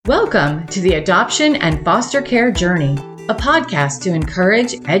Welcome to the Adoption and Foster Care Journey, a podcast to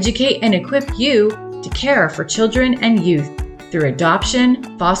encourage, educate, and equip you to care for children and youth through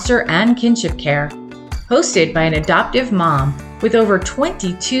adoption, foster, and kinship care. Hosted by an adoptive mom with over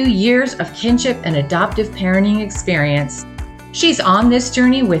 22 years of kinship and adoptive parenting experience. She's on this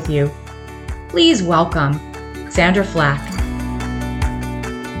journey with you. Please welcome Sandra Flack.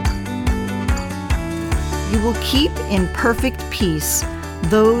 You will keep in perfect peace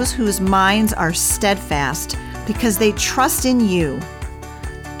those whose minds are steadfast because they trust in you.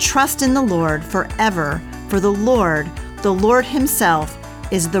 Trust in the Lord forever, for the Lord himself,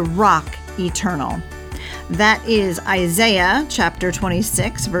 is the rock eternal. That is Isaiah chapter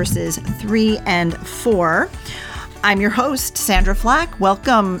 26, verses 3 and 4. I'm your host, Sandra Flack.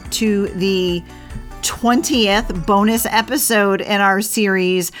 Welcome to the 20th bonus episode in our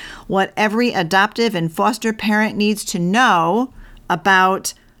series, What Every Adoptive and Foster Parent Needs to Know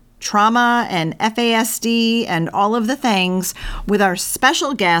About Trauma and FASD and all of the things, with our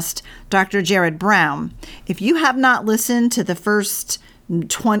special guest, Dr. Jared Brown. If you have not listened to the first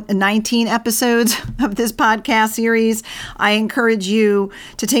 19 episodes of this podcast series, I encourage you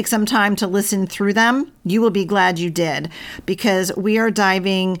to take some time to listen through them. You will be glad you did, because we are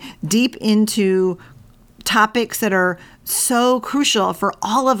diving deep into topics that are so crucial for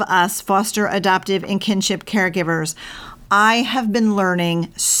all of us foster, adoptive, and kinship caregivers. I have been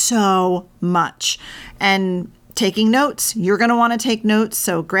learning so much and taking notes. You're going to want to take notes,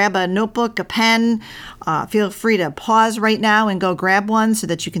 so grab a notebook, a pen. Feel free to pause right now and go grab one so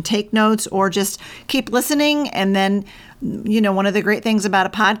that you can take notes, or just keep listening. And then, one of the great things about a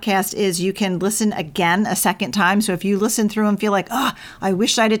podcast is you can listen again a second time. So if you listen through and feel like, I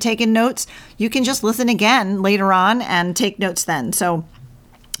wish I'd have taken notes, you can just listen again later on and take notes then. So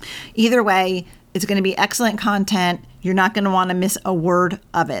either way, it's going to be excellent content. You're not going to want to miss a word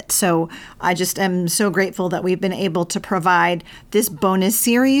of it. So I just am so grateful that we've been able to provide this bonus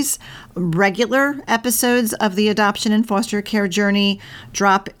series. Regular episodes of the Adoption and Foster Care Journey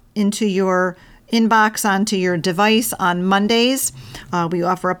drop into your inbox, onto your device on Mondays. We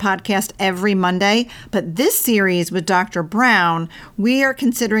offer a podcast every Monday. But this series with Dr. Brown, we are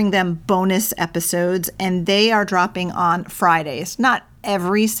considering them bonus episodes, and they are dropping on Fridays. Not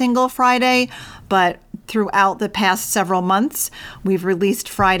every single Friday, but throughout the past several months, we've released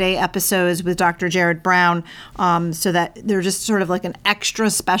Friday episodes with Dr. Jared Brown, so that they're just sort of like an extra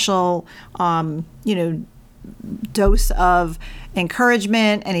special, dose of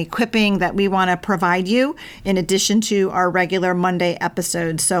encouragement and equipping that we want to provide you in addition to our regular Monday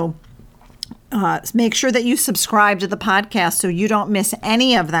episodes. So make sure that you subscribe to the podcast so you don't miss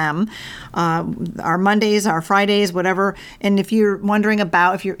any of them. Our Mondays, our Fridays, whatever. And if you're wondering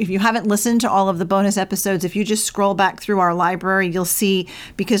about, if you haven't listened to all of the bonus episodes, if you just scroll back through our library, you'll see,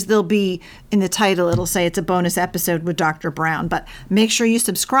 because they'll be in the title, it'll say it's a bonus episode with Dr. Brown. But make sure you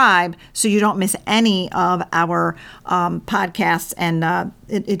subscribe so you don't miss any of our podcasts. And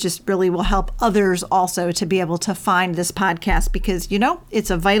it just really will help others also to be able to find this podcast, because, it's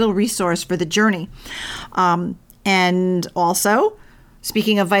a vital resource for the journey. And also,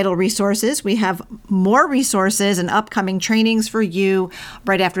 speaking of vital resources, we have more resources and upcoming trainings for you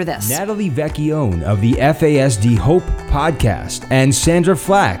right after this. Natalie Vecchione of the FASD Hope podcast and Sandra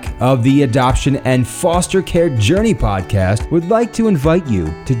Flack of the Adoption and Foster Care Journey podcast would like to invite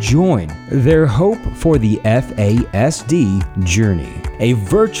you to join their Hope for the FASD Journey, a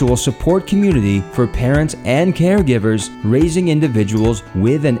virtual support community for parents and caregivers raising individuals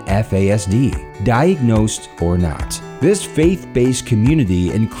with an FASD, diagnosed or not. This faith-based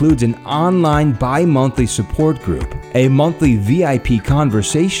community includes an online bi-monthly support group, a monthly VIP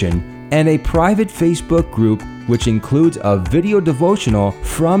conversation, and a private Facebook group which includes a video devotional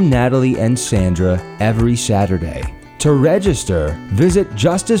from Natalie and Sandra every Saturday. To register, visit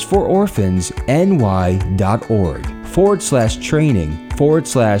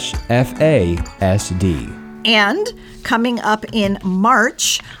justicefororphans.ny.org/training/FASD. And coming up in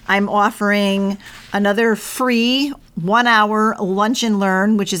March, I'm offering another free 1-hour lunch and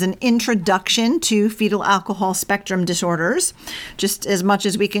learn, which is an introduction to fetal alcohol spectrum disorders, just as much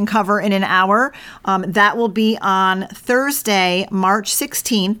as we can cover in an hour. That will be on Thursday, March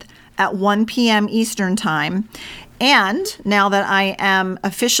 16th at 1 p.m. Eastern Time. And now that I am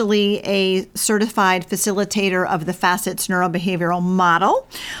officially a certified facilitator of the Facets Neurobehavioral Model,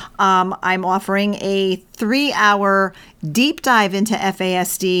 I'm offering a 3-hour deep dive into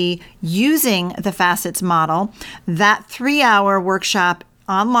FASD using the Facets model. That 3-hour workshop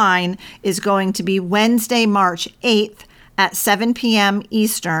online is going to be Wednesday, March 8th at 7 p.m.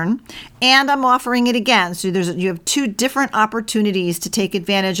 Eastern, and I'm offering it again. So you have 2 different opportunities to take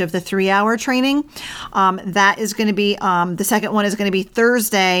advantage of the 3-hour training. That is going to be, the second one is going to be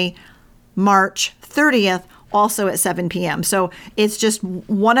Thursday, March 30th, also at 7 p.m. So it's just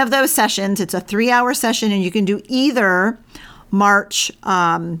one of those sessions. It's a 3-hour session, and you can do either March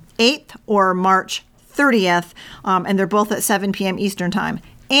 8th or March 30th, and they're both at 7 p.m. Eastern time.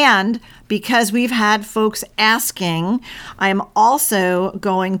 And because we've had folks asking, I'm also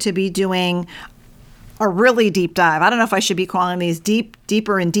going to be doing a really deep dive. I don't know if I should be calling these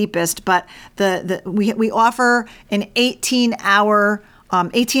deeper and deepest, but we offer an 18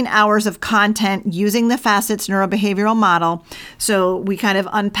 hours of content using the Facets neurobehavioral model. So we kind of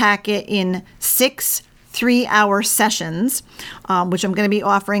unpack it in 6 3-hour sessions, which I'm going to be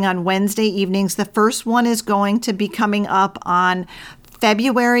offering on Wednesday evenings. The first one is going to be coming up on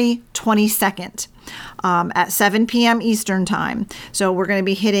February 22nd at 7 p.m. Eastern time. So we're going to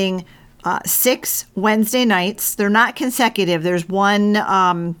be hitting 6 Wednesday nights. They're not consecutive. There's one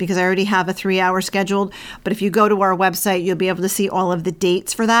because I already have a 3-hour scheduled. But if you go to our website, you'll be able to see all of the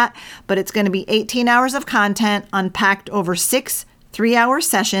dates for that. But it's going to be 18 hours of content unpacked over 6 3-hour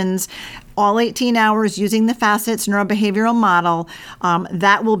sessions, all 18 hours using the Facets neurobehavioral model.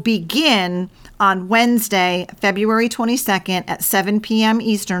 That will begin on Wednesday, February 22nd at 7 p.m.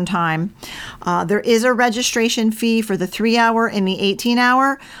 Eastern time. There is a registration fee for the 3-hour and the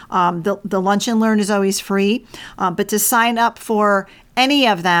 18-hour. The Lunch and Learn is always free. But to sign up for any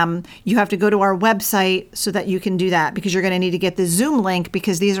of them, you have to go to our website so that you can do that, because you're going to need to get the Zoom link,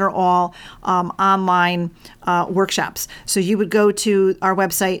 because these are all online workshops. So you would go to our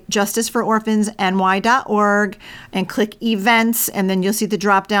website, justicefororphansny.org, and click events, and then you'll see the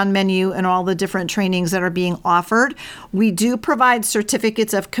drop-down menu and all the different trainings that are being offered. We do provide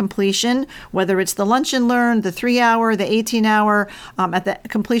certificates of completion, whether it's the Lunch and Learn, the 3-hour, the 18-hour. At the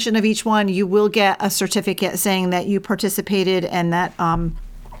completion of each one, you will get a certificate saying that you participated and that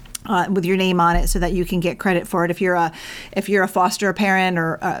with your name on it, so that you can get credit for it. If you're a foster parent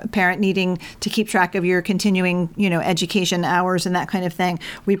or a parent needing to keep track of your continuing, education hours and that kind of thing,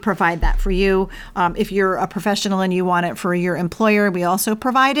 we provide that for you. If you're a professional and you want it for your employer, we also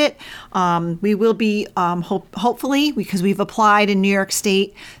provide it. We will be hopefully, because we've applied in New York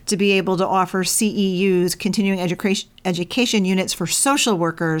State to be able to offer CEUs, continuing education units for social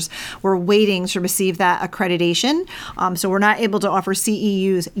workers. We're waiting to receive that accreditation. So we're not able to offer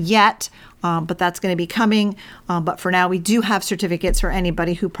CEUs yet, but that's going to be coming. But for now, we do have certificates for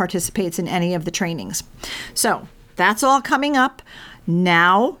anybody who participates in any of the trainings. So that's all coming up.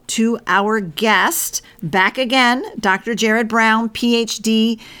 Now to our guest, back again, Dr. Jared Brown,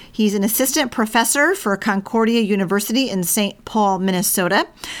 PhD. He's an assistant professor for Concordia University in St. Paul, Minnesota.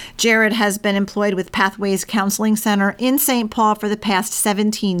 Jared has been employed with Pathways Counseling Center in St. Paul for the past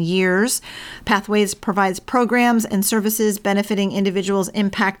 17 years. Pathways provides programs and services benefiting individuals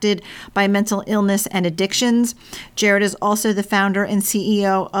impacted by mental illness and addictions. Jared is also the founder and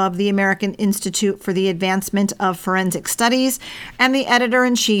CEO of the American Institute for the Advancement of Forensic Studies and the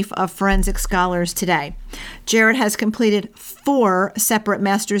editor-in-chief of Forensic Scholars Today. Jared has completed 4 separate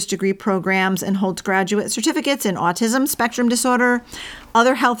master's degree programs and holds graduate certificates in autism spectrum disorder,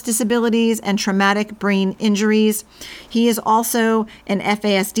 other health disabilities, and traumatic brain injuries. He is also an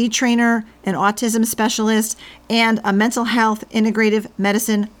FASD trainer, an autism specialist, and a mental health integrative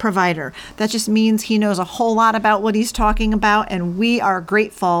medicine provider. That just means he knows a whole lot about what he's talking about, and we are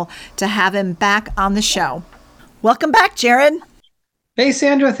grateful to have him back on the show. Welcome back, Jared. Hey,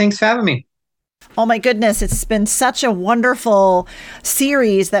 Sandra. Thanks for having me. Oh my goodness, it's been such a wonderful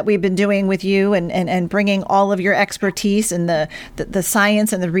series that we've been doing with you and bringing all of your expertise and the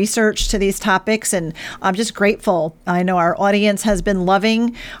science and the research to these topics. And I'm just grateful. I know our audience has been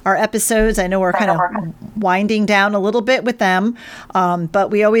loving our episodes. I know we're kind of winding down a little bit with them,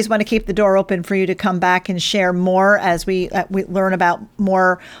 but we always want to keep the door open for you to come back and share more as we learn about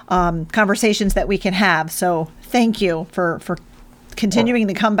more conversations that we can have. So thank you for continuing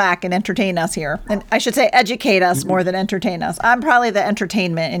to come back and entertain us here. And I should say educate us more than entertain us. I'm probably the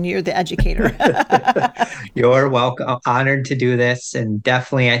entertainment and you're the educator. You're welcome. Honored to do this. And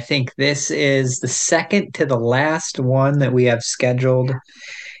definitely, I think this is the second to the last one that we have scheduled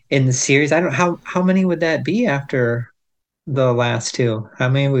in the series. I don't know, how many would that be after the last 2? How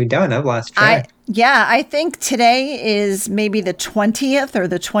many have we done? I've lost track. I think today is maybe the 20th or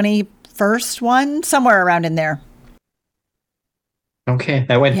the 21st one, somewhere around in there. Okay,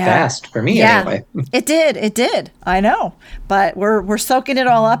 that went Yeah. fast for me Yeah. anyway. It did. It did. I know. But we're soaking it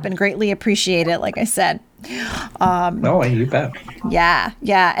all up and greatly appreciate it, like I said. No, you bet. Yeah,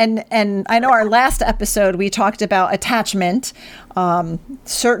 yeah, and I know our last episode we talked about attachment,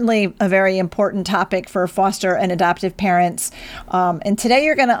 certainly a very important topic for foster and adoptive parents. And today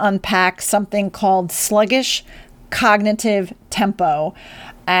you're going to unpack something called sluggish cognitive tempo,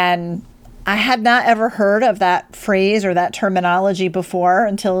 and I had not ever heard of that phrase or that terminology before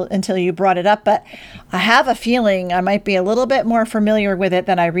until you brought it up, but I have a feeling I might be a little bit more familiar with it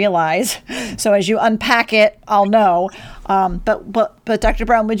than I realize. So as you unpack it, I'll know. But Dr.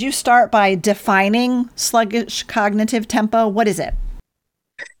 Brown, would you start by defining sluggish cognitive tempo? What is it?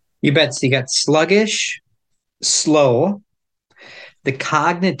 You bet. So you got sluggish, slow. The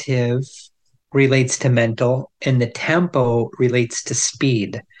cognitive relates to mental, and the tempo relates to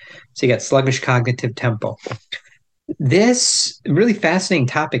speed. So you got sluggish cognitive tempo. This really fascinating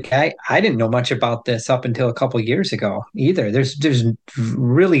topic. I didn't know much about this up until a couple years ago either. There's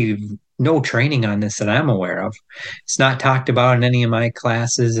really no training on this that I'm aware of. It's not talked about in any of my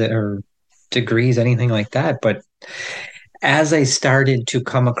classes or degrees, anything like that. But as I started to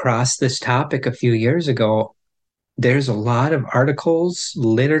come across this topic a few years ago, there's a lot of articles,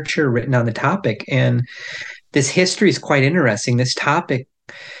 literature written on the topic, and this history is quite interesting. This topic,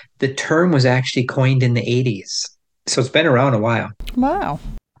 the term was actually coined in the 80s. So it's been around a while. Wow.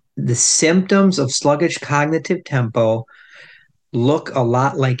 The symptoms of sluggish cognitive tempo look a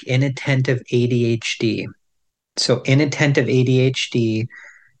lot like inattentive ADHD. So inattentive ADHD,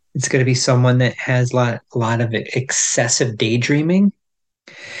 it's going to be someone that has a lot of excessive daydreaming.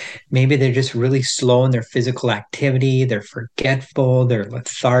 Maybe they're just really slow in their physical activity. They're forgetful. They're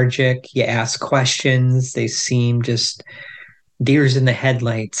lethargic. You ask questions. They seem just deers in the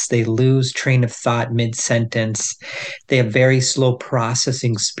headlights. They lose train of thought mid-sentence. They have very slow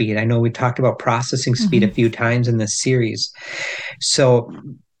processing speed. I know we talked about processing speed a few times in this series. So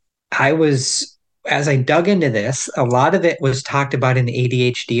as I dug into this, a lot of it was talked about in the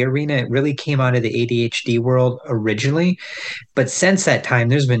ADHD arena. It really came out of the ADHD world originally. But since that time,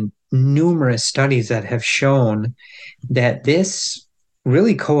 there's been numerous studies that have shown that this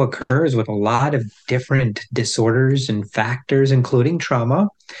really co-occurs with a lot of different disorders and factors, including trauma,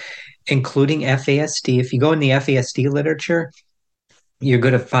 including FASD. If you go in the FASD literature, you're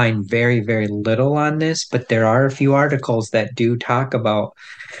going to find very, very little on this, but there are a few articles that do talk about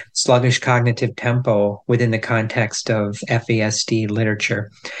sluggish cognitive tempo within the context of FASD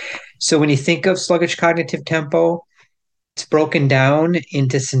literature. So when you think of sluggish cognitive tempo, it's broken down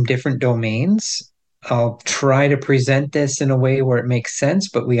into some different domains. I'll try to present this in a way where it makes sense,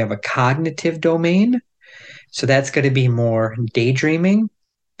 but we have a cognitive domain. So that's going to be more daydreaming,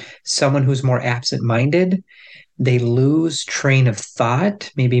 someone who's more absent-minded. They lose train of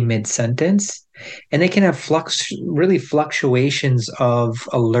thought, maybe mid-sentence, and they can have fluctuations of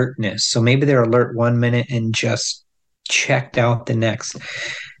alertness. So maybe they're alert 1 minute and just checked out the next.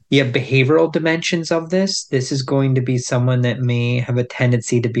 You have behavioral dimensions of this. This is going to be someone that may have a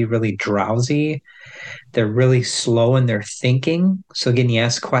tendency to be really drowsy. They're really slow in their thinking. So again, you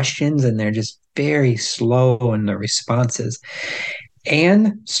ask questions and they're just very slow in their responses.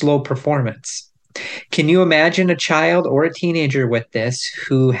 And slow performance. Can you imagine a child or a teenager with this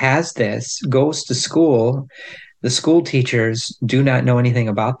who has this, goes to school, the school teachers do not know anything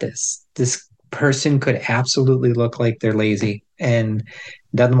about this. This person could absolutely look like they're lazy and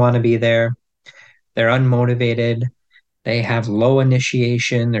doesn't want to be there. They're unmotivated. They have low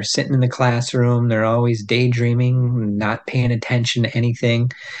initiation. They're sitting in the classroom. They're always daydreaming, not paying attention to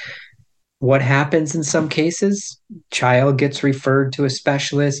anything. What happens in some cases? Child gets referred to a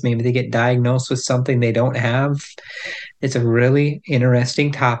specialist. Maybe they get diagnosed with something they don't have. It's a really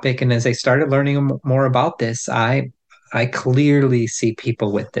interesting topic. And as I started learning more about this, I clearly see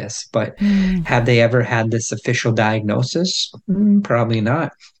people with this, but have they ever had this official diagnosis? Probably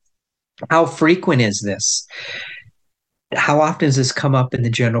not. How frequent is this? How often does this come up in the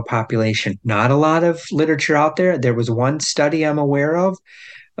general population? Not a lot of literature out there. There was one study I'm aware of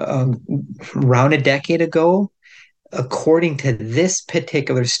around a decade ago. According to this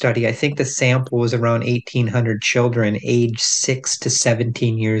particular study, I think the sample was around 1,800 children aged 6 to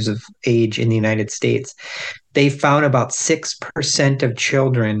 17 years of age in the United States. They found about 6% of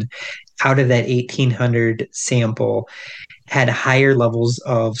children out of that 1,800 sample had higher levels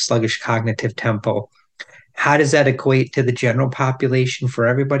of sluggish cognitive tempo. How does that equate to the general population for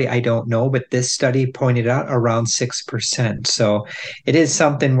everybody? I don't know, but this study pointed out around 6%. So it is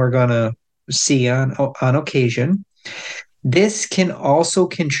something we're going to see on occasion. This can also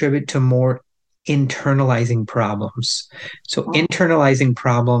contribute to more internalizing problems. So internalizing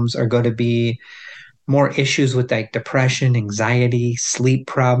problems are going to be more issues with like depression, anxiety, sleep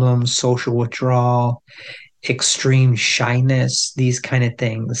problems, social withdrawal, extreme shyness, these kind of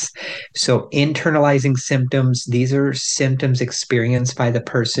things. So internalizing symptoms, these are symptoms experienced by the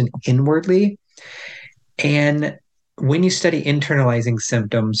person inwardly. And when you study internalizing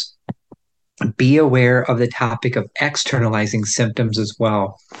symptoms, be aware of the topic of externalizing symptoms as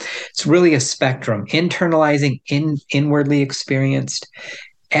well. It's really a spectrum. Internalizing inwardly experienced,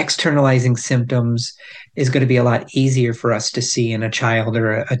 externalizing symptoms is going to be a lot easier for us to see in a child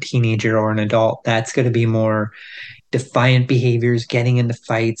or a teenager or an adult. That's going to be more defiant behaviors, getting into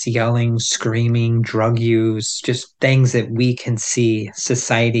fights, yelling, screaming, drug use, just things that we can see,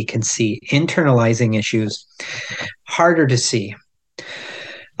 society can see. Internalizing issues, harder to see.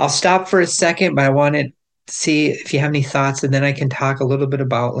 I'll stop for a second, but I want to see if you have any thoughts, and then I can talk a little bit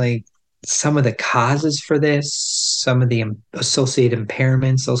about like some of the causes for this, some of the associated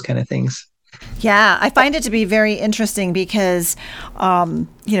impairments, those kind of things. Yeah, I find it to be very interesting because,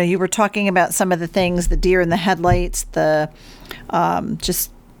 you were talking about some of the things, the deer in the headlights, the the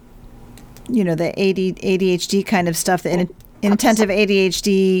ADHD kind of stuff, the inattentive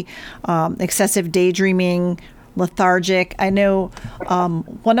ADHD, excessive daydreaming, lethargic. I know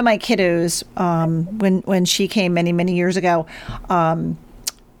one of my kiddos, when she came many, many years ago,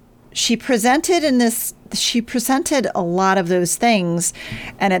 she presented a lot of those things.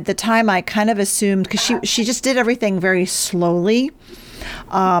 And at the time I kind of assumed, because she just did everything very slowly.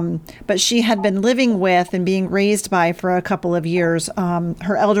 But she had been living with and being raised by for a couple of years,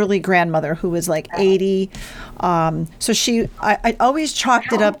 her elderly grandmother who was like 80. So I always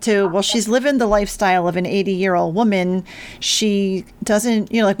chalked it up to, well, she's living the lifestyle of an 80-year-old woman. She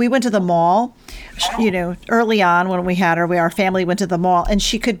doesn't, like we went to the mall, early on when we had her, our family went to the mall, and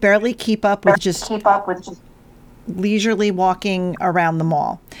she could barely keep up with just leisurely walking around the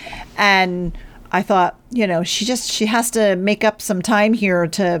mall. And I thought, she has to make up some time here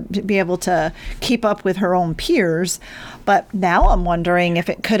to be able to keep up with her own peers. But now I'm wondering if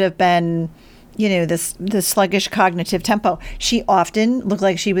it could have been, this sluggish cognitive tempo. She often looked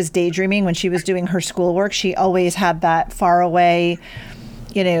like she was daydreaming when she was doing her schoolwork. She always had that far away,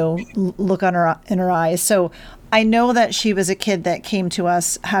 look in her eyes. So I know that she was a kid that came to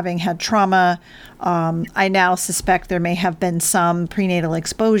us having had trauma. I now suspect there may have been some prenatal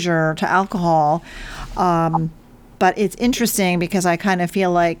exposure to alcohol. But it's interesting because I kind of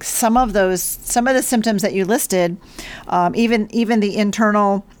feel like some of the symptoms that you listed, even the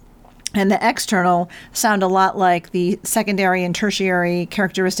internal and the external, sound a lot like the secondary and tertiary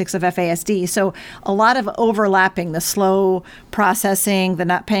characteristics of FASD. So a lot of overlapping, the slow processing, the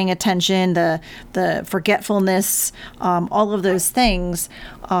not paying attention, the forgetfulness, all of those things.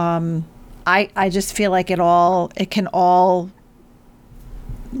 I just feel like it can all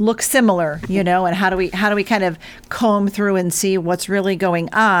look similar, and how do we kind of comb through and see what's really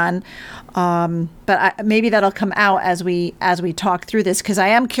going on? But maybe that'll come out as we talk through this, because I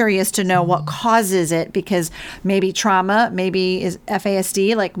am curious to know what causes it, because maybe trauma, maybe is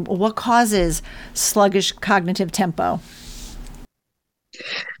FASD, like what causes sluggish cognitive tempo?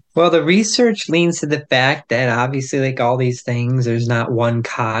 Well, the research leans to the fact that obviously, like all these things, there's not one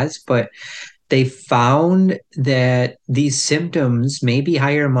cause, but they found that these symptoms may be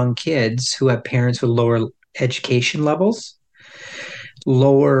higher among kids who have parents with lower education levels,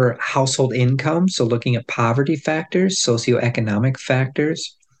 lower household income. So looking at poverty factors, socioeconomic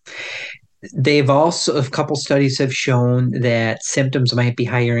factors. They've also, a couple studies have shown that symptoms might be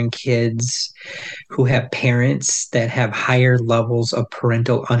higher in kids who have parents that have higher levels of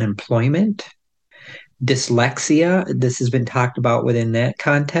parental unemployment. Dyslexia, this has been talked about within that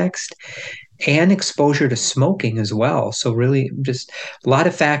context, and exposure to smoking as well. So really just a lot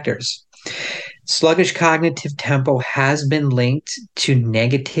of factors. Sluggish cognitive tempo has been linked to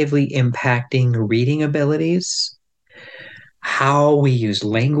negatively impacting reading abilities, how we use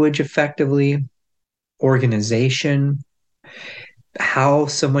language effectively, organization, how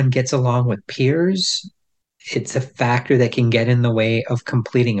someone gets along with peers. It's a factor that can get in the way of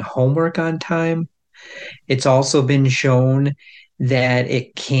completing homework on time. It's also been shown that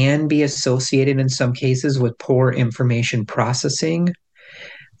it can be associated in some cases with poor information processing,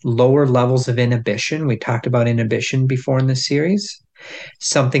 lower levels of inhibition. We talked about inhibition before in this series.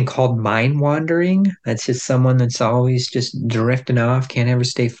 Something called mind wandering. That's just someone that's always just drifting off, can't ever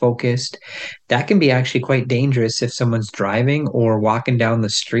stay focused. That can be actually quite dangerous if someone's driving or walking down the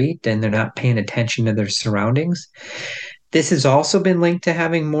street and they're not paying attention to their surroundings. This has also been linked to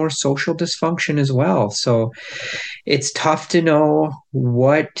having more social dysfunction as well. So it's tough to know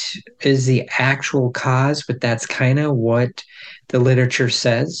what is the actual cause, but that's kind of what the literature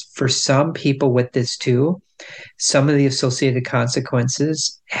says. For some people with this too, some of the associated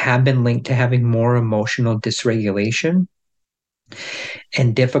consequences have been linked to having more emotional dysregulation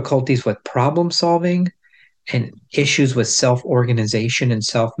and difficulties with problem solving and issues with self organization and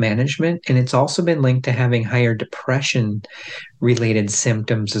self management. And it's also been linked to having higher depression related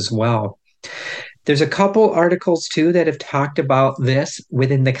symptoms as well. There's a couple articles too that have talked about this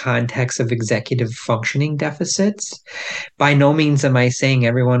within the context of executive functioning deficits. By no means am I saying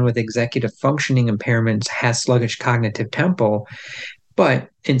everyone with executive functioning impairments has sluggish cognitive tempo, but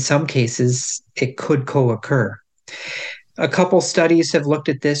in some cases it could co-occur. A couple studies have looked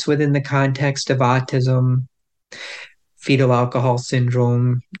at this within the context of autism, fetal alcohol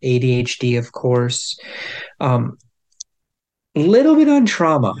syndrome, ADHD, of course. Little bit on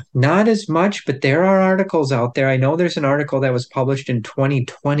trauma, not as much, but there are articles out there. I know there's an article that was published in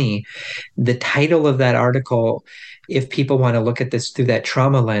 2020. The title of that article, if people want to look at this through that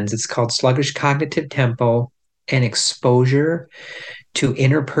trauma lens, it's called Sluggish Cognitive Tempo and Exposure to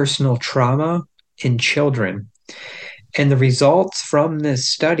Interpersonal Trauma in Children. And the results from this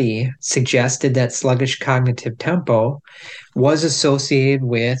study suggested that sluggish cognitive tempo was associated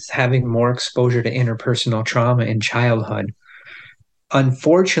with having more exposure to interpersonal trauma in childhood.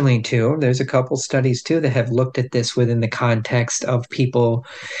 Unfortunately, too, there's a couple studies too that have looked at this within the context of people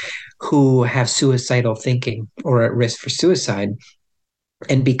who have suicidal thinking or at risk for suicide.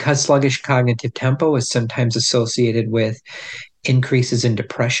 And because sluggish cognitive tempo is sometimes associated with increases in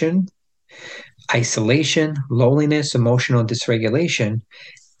depression, isolation, loneliness, emotional dysregulation,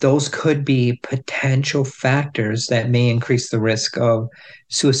 those could be potential factors that may increase the risk of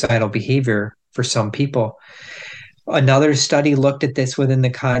suicidal behavior for some people. Another study looked at this within the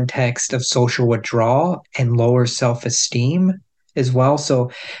context of social withdrawal and lower self-esteem as well.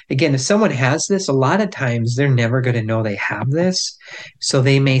 So again, if someone has this, a lot of times they're never going to know they have this. So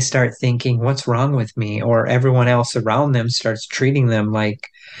they may start thinking, what's wrong with me? Or everyone else around them starts treating them like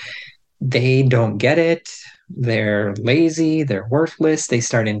they don't get it. They're lazy, they're worthless. They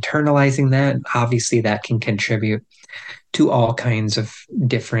start internalizing that. Obviously, that can contribute to all kinds of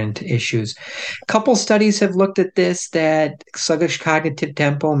different issues. A couple studies have looked at this, that sluggish cognitive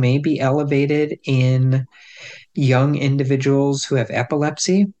tempo may be elevated in young individuals who have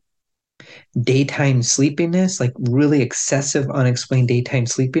epilepsy, daytime sleepiness, like really excessive unexplained daytime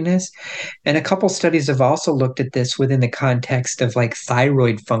sleepiness. And a couple studies have also looked at this within the context of like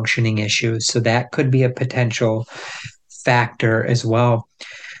thyroid functioning issues. So that could be a potential factor as well.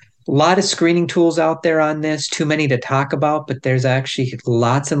 A lot of screening tools out there on this, too many to talk about, but there's actually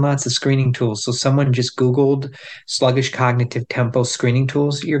lots and lots of screening tools. So someone just Googled sluggish cognitive tempo screening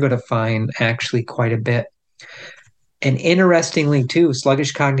tools, you're going to find actually quite a bit. And interestingly too,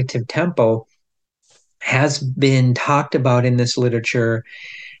 sluggish cognitive tempo has been talked about in this literature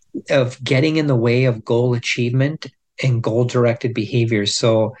of getting in the way of goal achievement and goal-directed behaviors.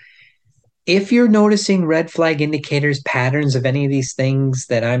 So if you're noticing red flag indicators, patterns of any of these things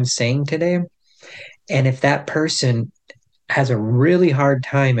that I'm saying today, and if that person has a really hard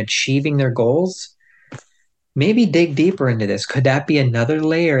time achieving their goals, maybe dig deeper into this. Could that be another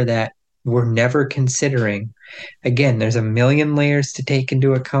layer that we're never considering? Again, there's a million layers to take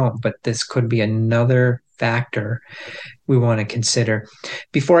into account, but this could be another factor we want to consider.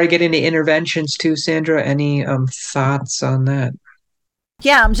 Before I get into interventions too, Sandra, any thoughts on that?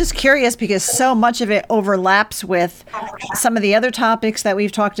 Yeah, I'm just curious because so much of it overlaps with some of the other topics that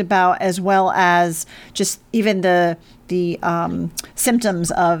we've talked about, as well as just even the symptoms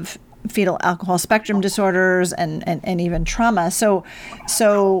of fetal alcohol spectrum disorders and even trauma. So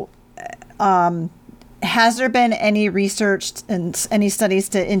has there been any research and any studies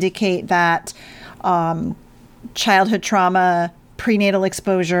to indicate that childhood trauma, prenatal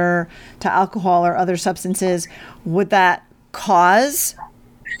exposure to alcohol or other substances, would that cause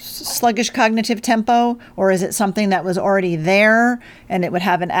sluggish cognitive tempo, or is it something that was already there and it would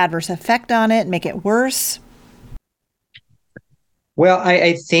have an adverse effect on it and make it worse? Well,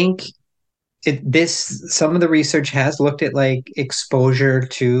 I think some of the research has looked at like exposure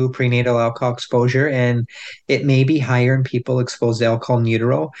to prenatal alcohol exposure, and it may be higher in people exposed to alcohol in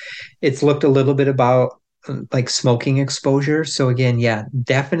utero. It's looked a little bit about like smoking exposure. So again, yeah,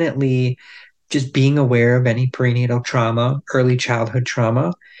 definitely just being aware of any prenatal trauma, early childhood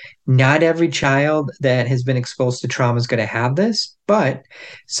trauma. Not every child that has been exposed to trauma is going to have this, but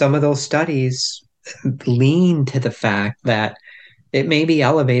some of those studies lean to the fact that It may be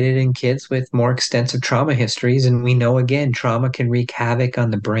elevated in kids with more extensive trauma histories. And we know, again, trauma can wreak havoc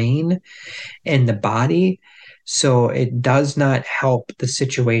on the brain and the body. So it does not help the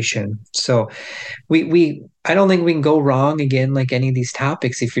situation. So I don't think we can go wrong, again, like any of these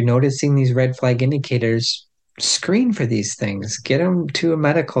topics. If you're noticing these red flag indicators, screen for these things, get them to a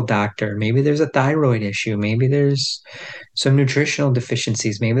medical doctor. Maybe there's a thyroid issue. Maybe there's some nutritional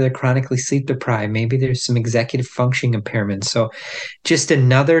deficiencies. Maybe they're chronically sleep deprived. Maybe there's some executive functioning impairments. So just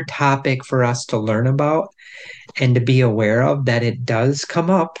another topic for us to learn about and to be aware of, that it does come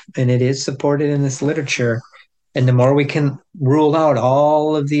up and it is supported in this literature. And the more we can rule out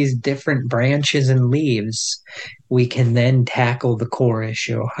all of these different branches and leaves, we can then tackle the core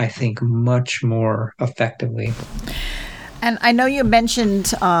issue, I think, much more effectively. And I know you mentioned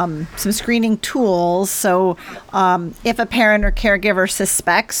some screening tools. So if a parent or caregiver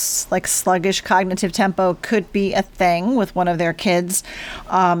suspects like sluggish cognitive tempo could be a thing with one of their kids,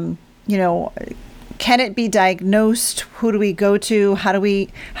 can it be diagnosed? Who do we go to? How do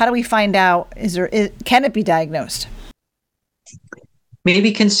we find out? Can it be diagnosed?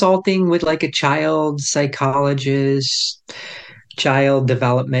 Maybe consulting with like a child psychologist, child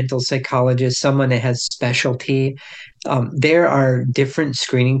developmental psychologist, someone that has specialty. There are different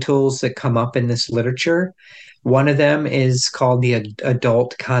screening tools that come up in this literature. One of them is called the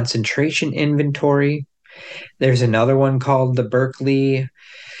Adult Concentration Inventory. There's another one called the Berkeley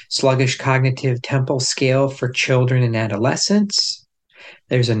Sluggish Cognitive Tempo Scale for Children and Adolescents.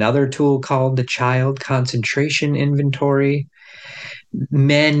 There's another tool called the Child Concentration Inventory.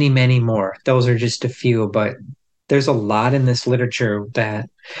 Many, many more. Those are just a few, but there's a lot in this literature that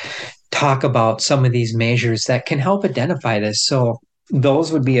talk about some of these measures that can help identify this. So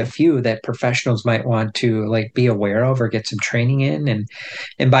those would be a few that professionals might want to like be aware of or get some training in.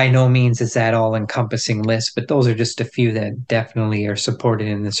 And by no means is that all encompassing list, but those are just a few that definitely are supported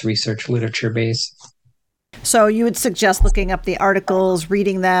in this research literature base. So you would suggest looking up the articles,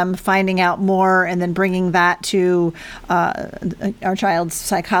 reading them, finding out more, and then bringing that to our child's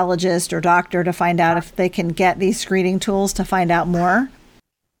psychologist or doctor to find out if they can get these screening tools to find out more?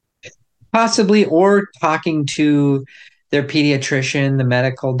 Possibly, or talking to their pediatrician, the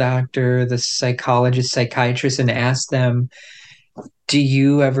medical doctor, the psychologist, psychiatrist, and ask them, do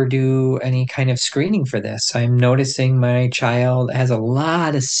you ever do any kind of screening for this? I'm noticing my child has a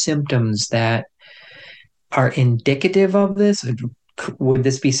lot of symptoms that are indicative of this. Would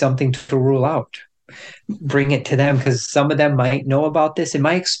this be something to rule out? Bring it to them, because some of them might know about this. In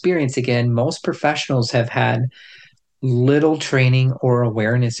my experience, again, most professionals have had little training or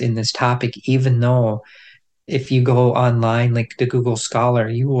awareness in this topic, even though if you go online, like the Google Scholar,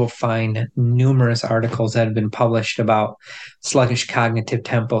 you will find numerous articles that have been published about sluggish cognitive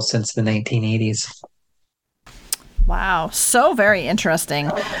tempo since the 1980s. Wow. So very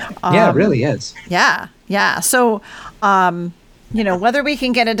interesting. Yeah, it really is. Yeah. Yeah. So, whether we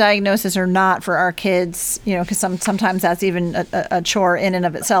can get a diagnosis or not for our kids, because sometimes that's even a chore in and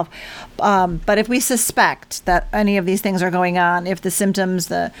of itself. But if we suspect that any of these things are going on, if the symptoms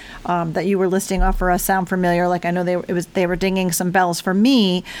that you were listing off for us sound familiar, like I know they were dinging some bells for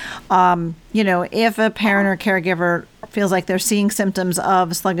me, if a parent or caregiver feels like they're seeing symptoms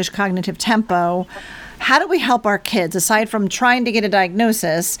of sluggish cognitive tempo, how do we help our kids, aside from trying to get a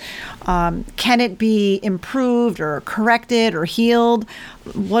diagnosis? Can it be improved or corrected or healed?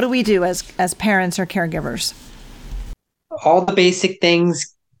 What do we do as parents or caregivers? All the basic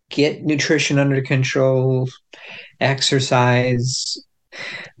things: get nutrition under control, exercise,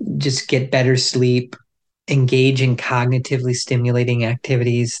 just get better sleep, engage in cognitively stimulating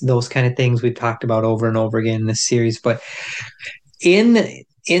activities, those kind of things we've talked about over and over again in this series. But in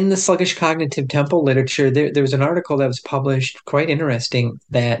the sluggish cognitive tempo literature, there was an article that was published, quite interesting,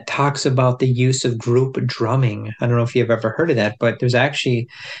 that talks about the use of group drumming. I don't know if you've ever heard of that, but there's actually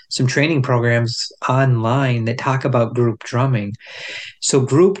some training programs online that talk about group drumming. So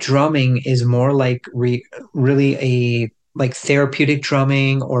group drumming is more like really a like therapeutic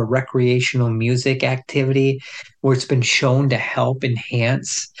drumming or recreational music activity, where it's been shown to help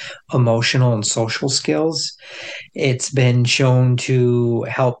enhance emotional and social skills. It's been shown to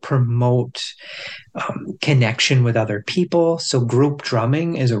help promote connection with other people. So group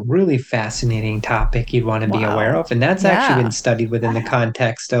drumming is a really fascinating topic you'd want to be aware of. And that's actually been studied within the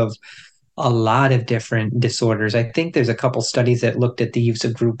context of a lot of different disorders. I think there's a couple studies that looked at the use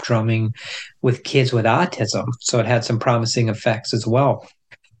of group drumming with kids with autism. So it had some promising effects as well.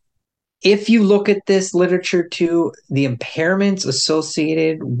 If you look at this literature too, the impairments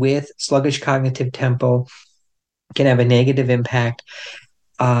associated with sluggish cognitive tempo can have a negative impact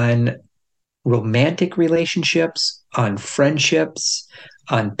on romantic relationships, on friendships,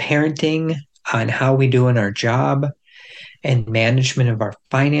 on parenting, on how we do in our job, and management of our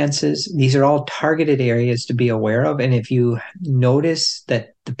finances. These are all targeted areas to be aware of. And if you notice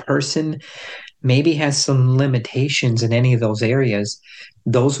that the person maybe has some limitations in any of those areas,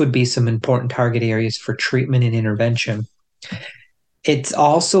 those would be some important target areas for treatment and intervention. It's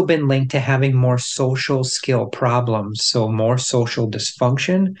also been linked to having more social skill problems. So more social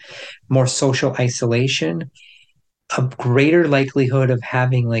dysfunction, more social isolation, a greater likelihood of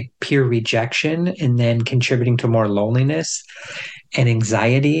having like peer rejection and then contributing to more loneliness and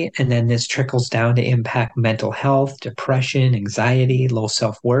anxiety. And then this trickles down to impact mental health, depression, anxiety, low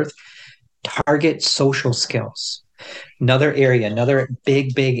self-worth. Target social skills. Another area, another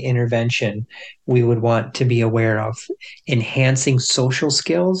big intervention we would want to be aware of. Enhancing social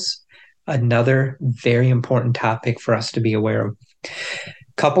skills, another very important topic for us to be aware of.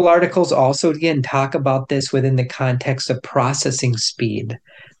 Couple articles also, again, talk about this within the context of processing speed.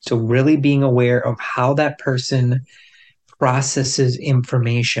 So really being aware of how that person processes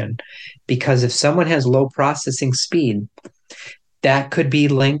information. Because if someone has low processing speed, that could be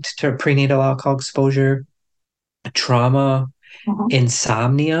linked to prenatal alcohol exposure, trauma,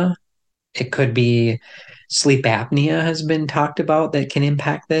 insomnia. It could be sleep apnea has been talked about that can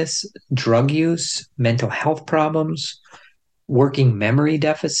impact this, drug use, mental health problems, working memory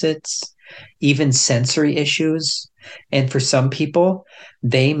deficits, even sensory issues. And for some people,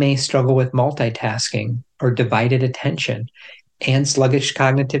 they may struggle with multitasking or divided attention. And sluggish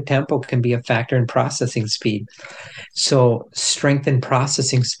cognitive tempo can be a factor in processing speed. So strengthened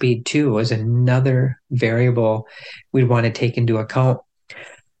processing speed too is another variable we'd want to take into account.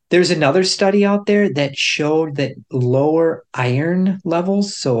 There's another study out there that showed that lower iron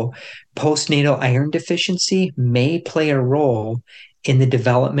levels, so postnatal iron deficiency, may play a role in the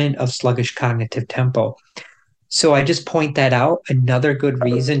development of sluggish cognitive tempo. So I just point that out. Another good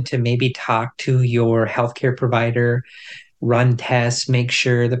reason to maybe talk to your healthcare provider, run tests, make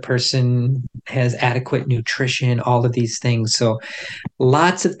sure the person has adequate nutrition, all of these things. So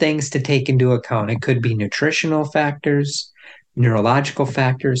lots of things to take into account. It could be nutritional factors, neurological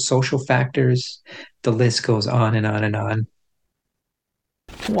factors, social factors. The list goes on and on and on.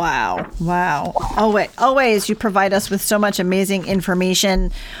 Wow. Always you provide us with so much amazing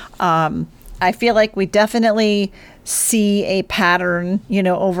information. I feel like we definitely see a pattern,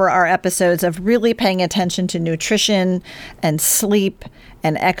 over our episodes of really paying attention to nutrition and sleep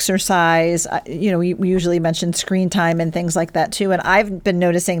and exercise. We usually mention screen time and things like that too. And I've been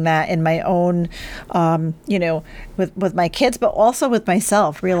noticing that in my own, with my kids, but also with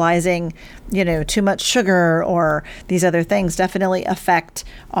myself, realizing, too much sugar or these other things definitely affect,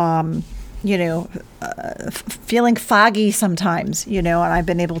 feeling foggy sometimes, and I've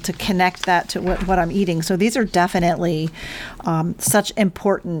been able to connect that to what I'm eating. So these are definitely such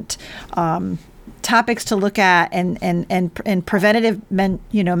important topics to look at, and preventative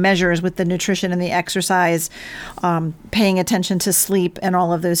measures with the nutrition and the exercise, paying attention to sleep and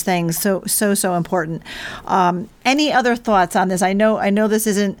all of those things. So important. Any other thoughts on this? I know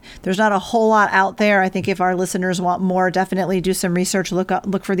there's not a whole lot out there. I think if our listeners want more, definitely do some research,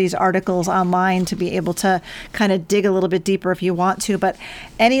 look for these articles online to be able to kind of dig a little bit deeper if you want to. But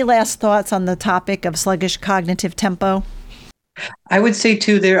any last thoughts on the topic of sluggish cognitive tempo? I would say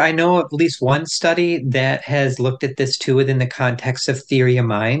too, I know at least one study that has looked at this too within the context of theory of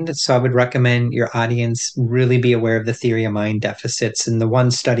mind. So I would recommend your audience really be aware of the theory of mind deficits. And the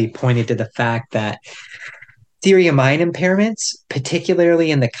one study pointed to the fact that theory of mind impairments,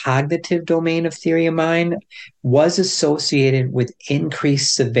 particularly in the cognitive domain of theory of mind, was associated with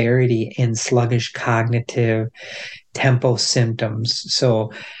increased severity in sluggish cognitive tempo symptoms.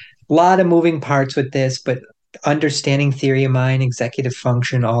 So a lot of moving parts with this, but understanding theory of mind, executive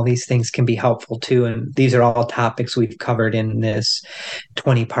function, all these things can be helpful too. And these are all topics we've covered in this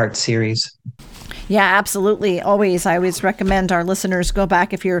 20-part series. Yeah, absolutely. I always recommend our listeners go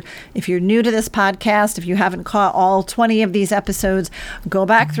back. If you're new to this podcast, if you haven't caught all 20 of these episodes, go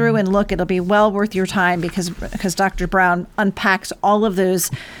back through and look. It'll be well worth your time because Dr. Brown unpacks all of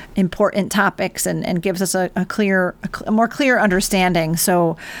those important topics and gives us a more clear understanding.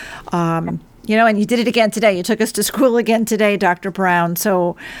 So, and you did it again today. You took us to school again today, Dr. Brown.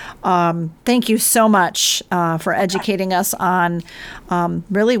 So thank you so much for educating us on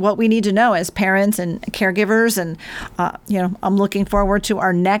really what we need to know as parents and caregivers. And, I'm looking forward to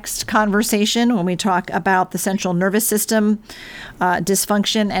our next conversation when we talk about the central nervous system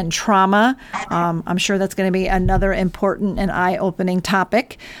dysfunction and trauma. I'm sure that's going to be another important and eye-opening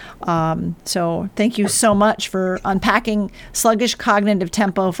topic. So thank you so much for unpacking sluggish cognitive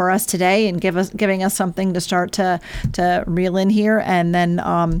tempo for us today and giving giving us something to start to reel in here. And then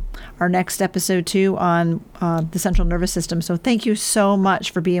our next episode too on the central nervous system. So thank you so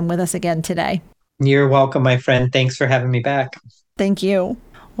much for being with us again today. You're welcome, my friend. Thanks for having me back. Thank you.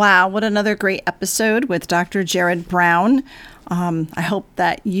 Wow, what another great episode with Dr. Jared Brown. I hope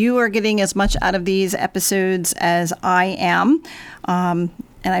that you are getting as much out of these episodes as I am. And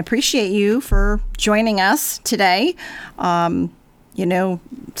I appreciate you for joining us today.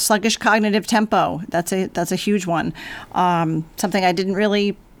 Sluggish cognitive tempo. That's a huge one. Something I don't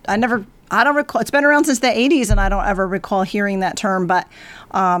recall. It's been around since the 80s, and I don't ever recall hearing that term, but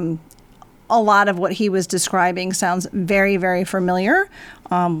a lot of what he was describing sounds very, very familiar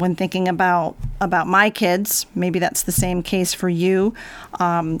when thinking about my kids. Maybe that's the same case for you.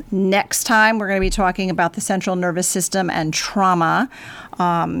 Next time, we're going to be talking about the central nervous system and trauma.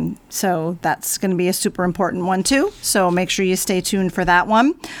 So that's going to be a super important one too. So make sure you stay tuned for that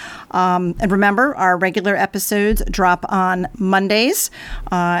one. And remember, our regular episodes drop on Mondays,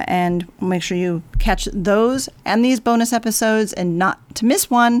 and make sure you catch those and these bonus episodes and not to miss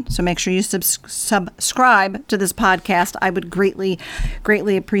one. So make sure you subscribe to this podcast. I would greatly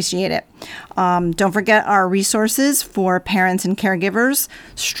appreciate it. Don't forget our resources for parents and caregivers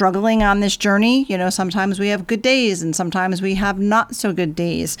struggling on this journey. Sometimes we have good days and sometimes we have not so good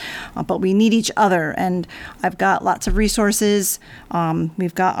days, but we need each other. And I've got lots of resources.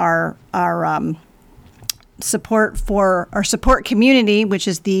 We've got our support for our support community, which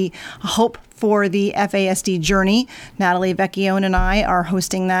is the Hope for the FASD Journey. Natalie Vecchione and I are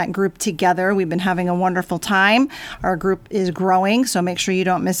hosting that group together. We've been having a wonderful time. Our group is growing, so make sure you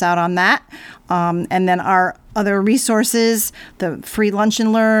don't miss out on that. And then our other resources, the free lunch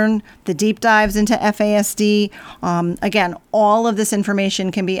and learn, the deep dives into FASD. Again, all of this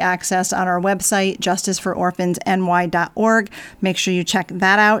information can be accessed on our website, justicefororphansny.org. Make sure you check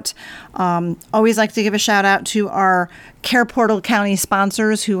that out. Always like to give a shout out to our Care Portal County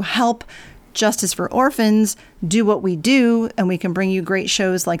sponsors who help Justice for Orphans do what we do, and we can bring you great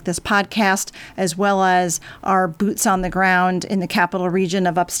shows like this podcast, as well as our boots on the ground in the capital region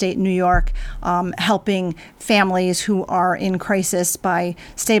of upstate New York, helping families who are in crisis by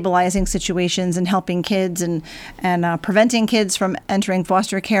stabilizing situations and helping kids and preventing kids from entering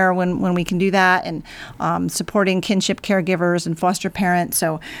foster care when we can do that, and supporting kinship caregivers and foster parents.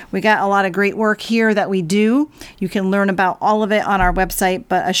 So we got a lot of great work here that we do. You can learn about all of it on our website,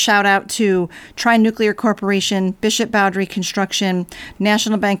 but a shout out to Tri-Nuclear Corporation, Bishop Boundary Construction,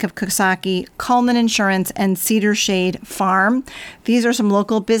 National Bank of Coxsackie, Coleman Insurance, and Cedar Shade Farm. These are some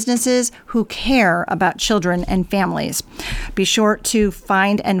local businesses who care about children and families. Be sure to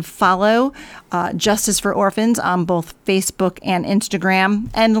find and follow Justice for Orphans on both Facebook and Instagram,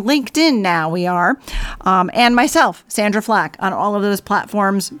 and LinkedIn now we are, and myself, Sandra Flack, on all of those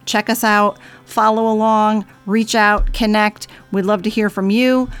platforms. Check us out, follow along, reach out, connect. We'd love to hear from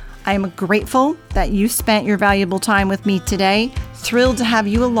you. I am grateful that you spent your valuable time with me today. Thrilled to have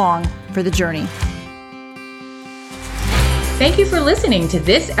you along for the journey. Thank you for listening to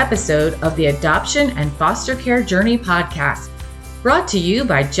this episode of the Adoption and Foster Care Journey podcast, brought to you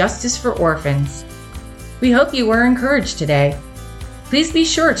by Justice for Orphans. We hope you were encouraged today. Please be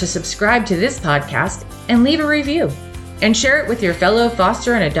sure to subscribe to this podcast and leave a review, and share it with your fellow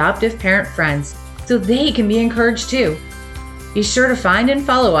foster and adoptive parent friends so they can be encouraged too. Be sure to find and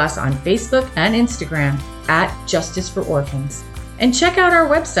follow us on Facebook and Instagram at Justice for Orphans. And check out our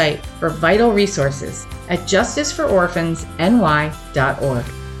website for vital resources at justicefororphansny.org.